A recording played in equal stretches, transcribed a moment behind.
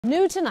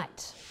New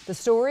tonight, the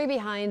story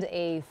behind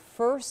a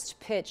first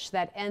pitch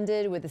that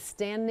ended with a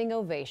standing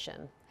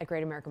ovation at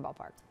Great American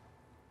Ballpark.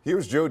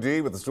 Here's Joe D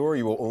with the story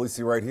you will only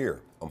see right here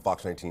on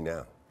Fox 19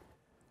 Now.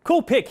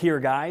 Cool pick here,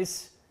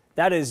 guys.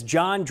 That is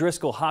John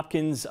Driscoll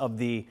Hopkins of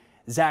the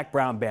Zac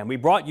Brown Band. We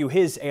brought you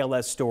his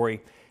ALS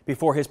story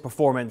before his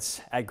performance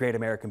at Great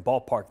American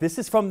Ballpark. This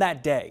is from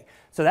that day.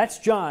 So that's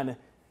John,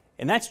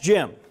 and that's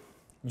Jim.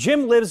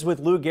 Jim lives with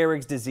Lou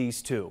Gehrig's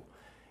disease too.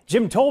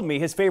 Jim told me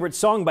his favorite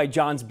song by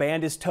John's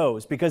band is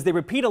Toes because they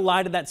repeat a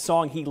line of that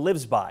song he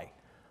lives by.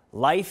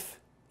 Life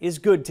is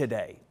good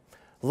today.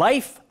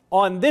 Life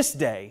on this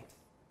day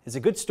is a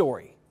good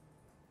story.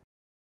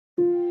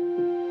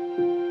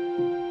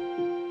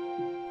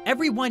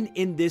 Everyone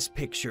in this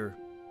picture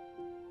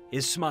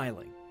is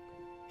smiling.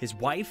 His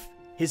wife,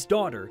 his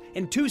daughter,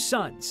 and 2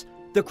 sons,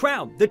 the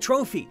crown, the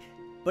trophy.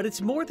 But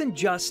it's more than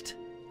just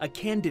a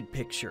candid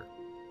picture.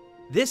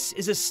 This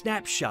is a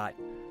snapshot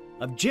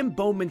of Jim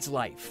Bowman's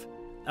life.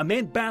 A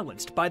man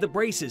balanced by the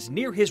braces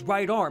near his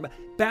right arm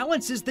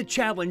balances the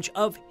challenge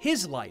of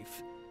his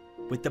life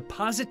with the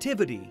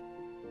positivity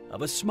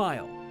of a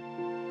smile.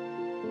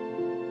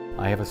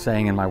 I have a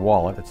saying in my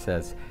wallet that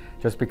says,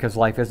 just because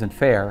life isn't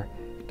fair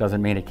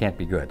doesn't mean it can't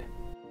be good.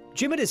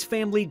 Jim and his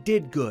family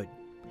did good.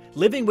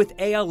 Living with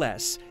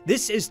ALS,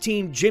 this is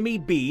Team Jimmy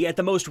B at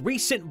the most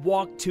recent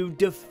walk to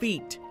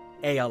defeat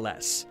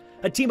ALS.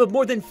 A team of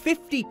more than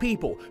 50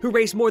 people who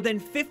raised more than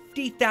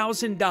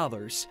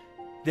 $50,000.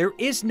 There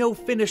is no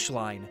finish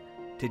line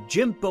to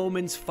Jim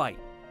Bowman's fight.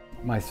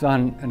 My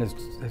son and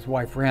his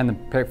wife ran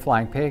the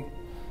Flying Pig,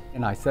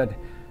 and I said,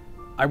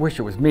 I wish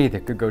it was me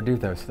that could go do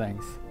those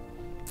things.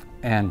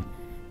 And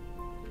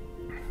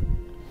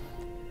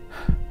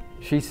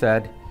she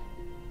said,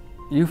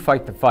 you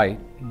fight the fight,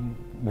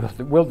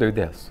 we'll do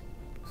this.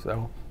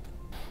 So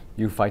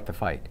you fight the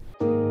fight.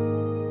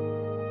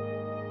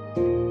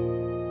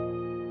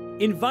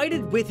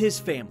 Invited with his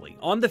family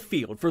on the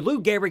field for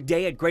Lou Gehrig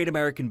Day at Great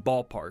American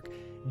Ballpark,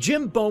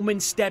 Jim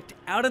Bowman stepped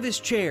out of his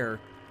chair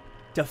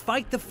to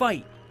fight the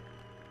fight,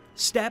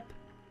 step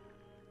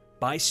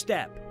by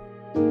step.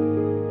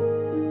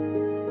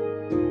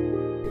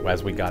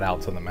 As we got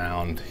out to the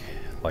mound,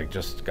 I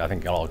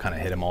think it all kind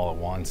of hit him all at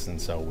once, and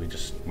so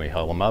we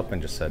held him up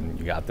and just said,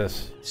 you got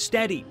this.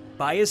 Steadied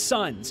by his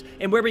sons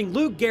and wearing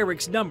Lou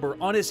Gehrig's number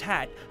on his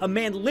hat, a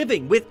man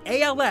living with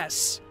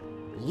ALS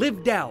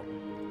lived out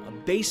a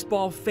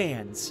baseball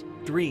fan's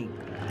dream.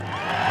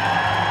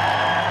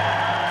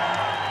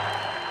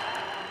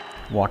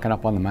 Walking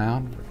up on the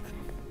mound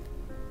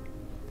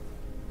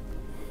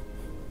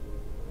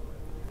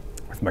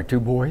with my 2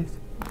 boys.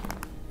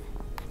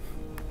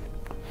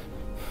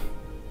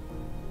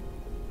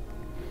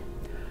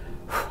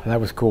 That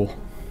was cool.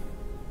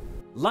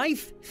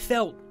 Life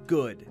felt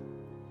good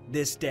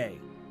this day.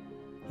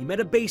 He met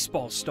a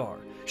baseball star,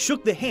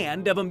 shook the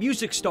hand of a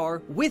music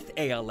star with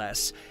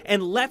ALS,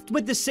 and left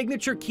with the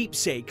signature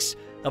keepsakes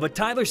of a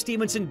Tyler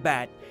Stevenson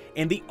bat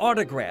and the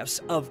autographs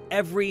of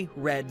every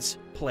Reds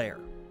player.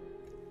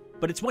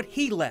 But it's what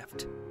he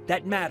left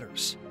that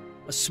matters.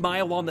 A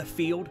smile on the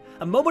field,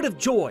 a moment of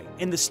joy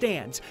in the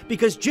stands,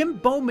 because Jim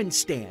Bowman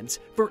stands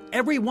for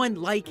everyone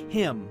like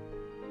him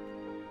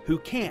who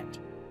can't.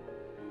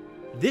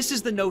 This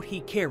is the note he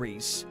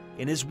carries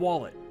in his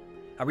wallet.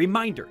 A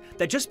reminder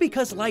that just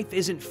because life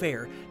isn't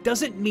fair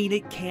doesn't mean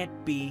it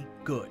can't be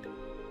good.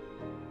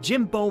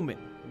 Jim Bowman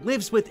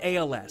lives with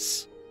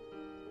ALS,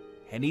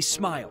 and he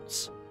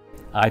smiles.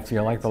 I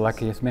feel like the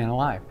luckiest man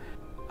alive.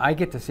 I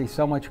get to see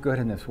so much good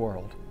in this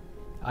world.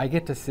 I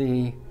get to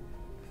see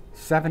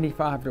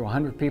 75 to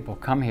 100 people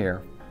come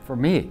here for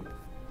me.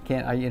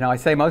 I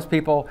say most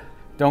people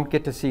don't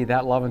get to see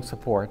that love and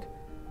support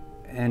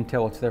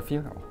until it's their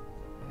funeral.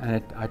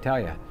 And I tell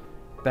you,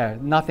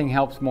 nothing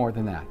helps more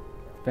than that.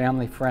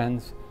 Family,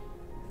 friends,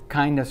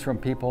 kindness from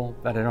people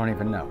that I don't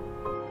even know.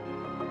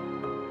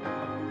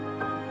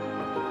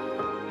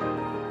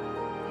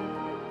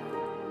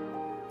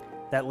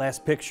 That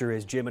last picture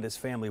is Jim and his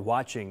family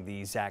watching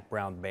the Zac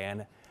Brown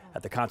Band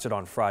at the concert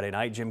on Friday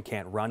night. Jim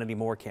can't run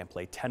anymore, can't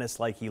play tennis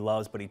like he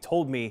loves, but he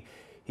told me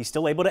he's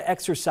still able to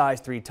exercise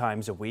 3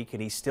 times a week,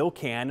 and he still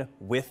can,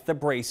 with the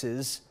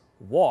braces,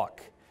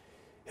 walk.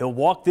 He'll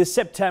walk this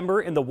September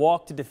in the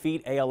Walk to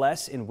Defeat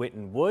ALS in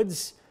Winton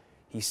Woods.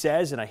 He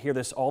says, and I hear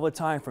this all the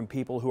time from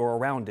people who are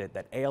around it,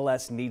 that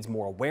ALS needs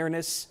more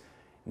awareness,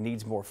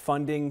 needs more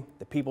funding.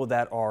 The people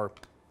that are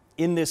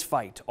in this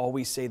fight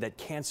always say that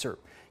cancer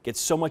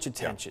gets so much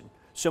attention.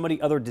 So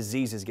many other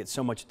diseases get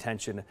so much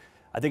attention.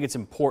 I think it's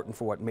important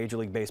for what Major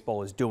League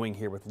Baseball is doing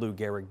here with Lou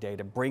Gehrig Day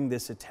to bring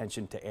this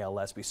attention to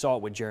ALS. We saw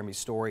it with Jeremy's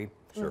story,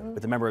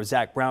 with a member of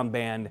Zac Brown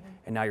Band,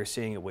 and now you're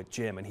seeing it with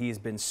Jim. And he has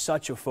been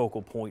such a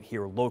focal point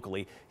here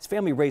locally. His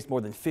family raised more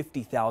than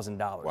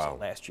 $50,000 at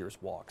last year's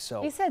walk.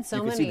 So he said so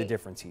you can many see the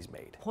difference he's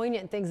made.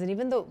 Poignant things, and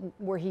even though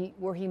where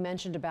he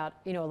mentioned about,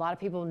 a lot of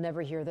people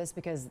never hear this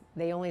because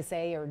they only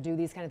say or do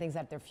these kind of things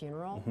at their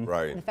funeral.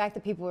 Right. And the fact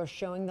that people are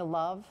showing the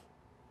love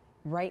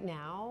right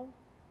now,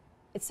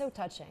 it's so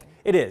touching.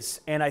 It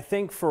is, and I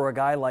think for a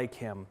guy like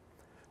him,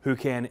 who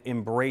can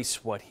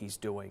embrace what he's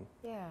doing.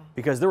 Yeah.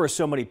 Because there are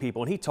so many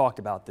people, and he talked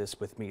about this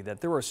with me,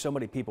 that there are so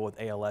many people with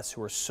ALS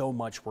who are so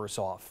much worse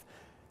off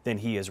than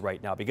he is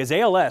right now. Because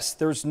ALS,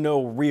 there's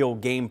no real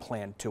game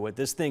plan to it.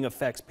 This thing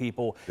affects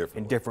people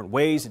in different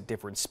ways, at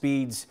different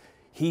speeds.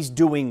 He's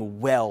doing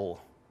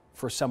well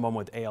for someone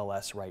with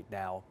ALS right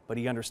now, but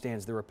he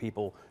understands there are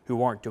people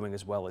who aren't doing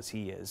as well as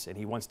he is, and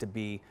he wants to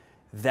be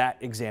that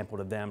example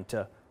to them,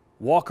 to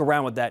walk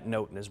around with that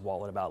note in his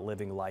wallet about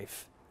living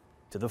life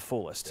to the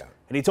fullest. Yeah.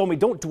 And he told me,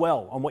 don't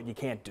dwell on what you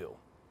can't do.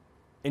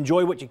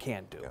 Enjoy what you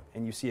can do. Yeah.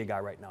 And you see a guy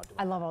right now doing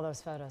I love all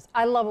those photos.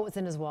 I love what's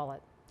in his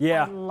wallet.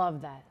 Yeah. I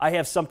love that. I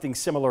have something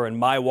similar in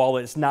my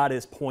wallet. It's not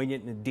as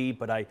poignant and deep,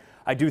 but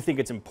I do think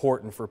it's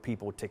important for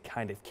people to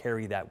kind of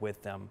carry that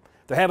with them.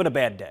 They're having a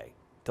bad day,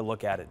 to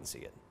look at it and see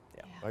it.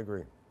 Yeah. I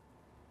agree.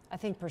 I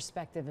think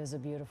perspective is a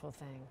beautiful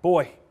thing.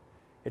 Boy,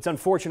 it's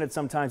unfortunate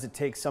sometimes it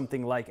takes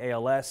something like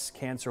ALS,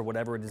 cancer,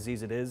 whatever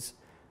disease it is,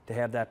 to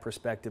have that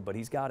perspective, but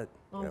he's got it.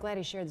 Well, I'm glad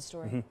he shared the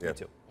story. Yeah. Me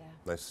too.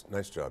 Yeah.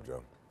 Nice job,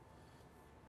 Joe.